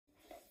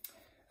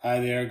Hi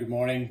there, good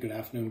morning, good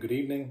afternoon, good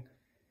evening.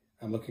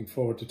 I'm looking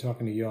forward to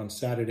talking to you on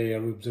Saturday.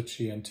 Arub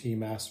Zuchi and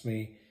team asked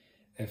me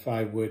if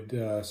I would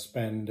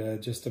spend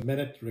just a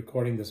minute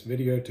recording this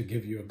video to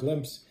give you a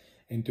glimpse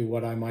into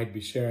what I might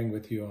be sharing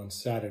with you on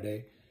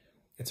Saturday.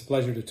 It's a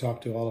pleasure to talk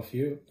to all of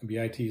you.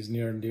 BIT is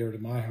near and dear to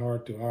my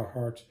heart, to our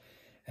heart,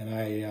 and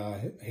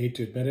I hate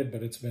to admit it,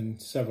 but it's been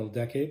several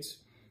decades,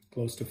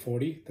 close to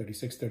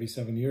 36,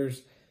 37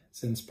 years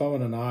since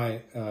Pawan and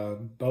I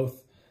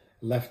both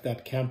left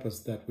that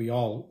campus that we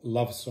all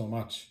love so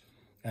much.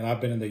 And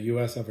I've been in the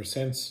US ever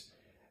since.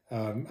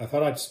 I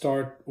thought I'd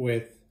start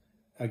with,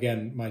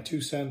 again, my 2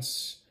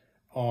 cents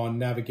on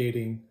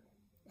navigating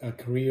a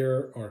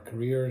career or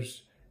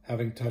careers,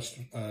 having touched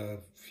a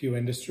few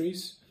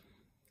industries,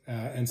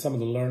 and some of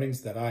the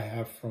learnings that I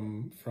have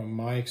from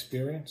my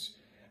experience.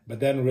 But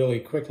then really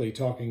quickly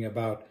talking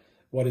about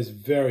what is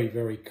very,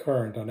 very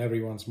current on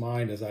everyone's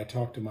mind as I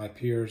talk to my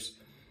peers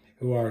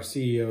who are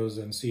CEOs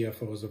and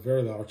CFOs of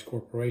very large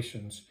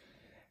corporations.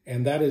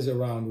 And that is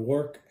around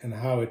work and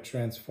how it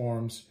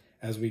transforms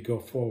as we go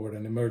forward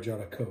and emerge out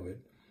of COVID.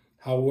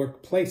 How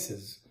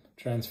workplaces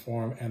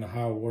transform and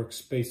how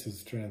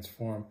workspaces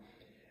transform.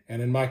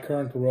 And in my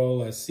current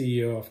role as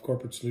CEO of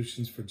Corporate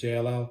Solutions for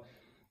JLL,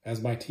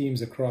 as my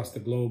teams across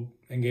the globe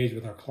engage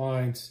with our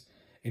clients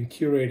in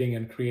curating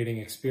and creating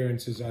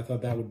experiences, I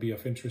thought that would be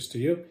of interest to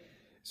you.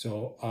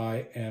 So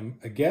I am,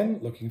 again,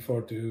 looking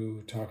forward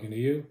to talking to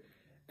you.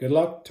 Good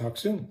luck. Talk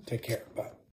soon. Take care. Bye.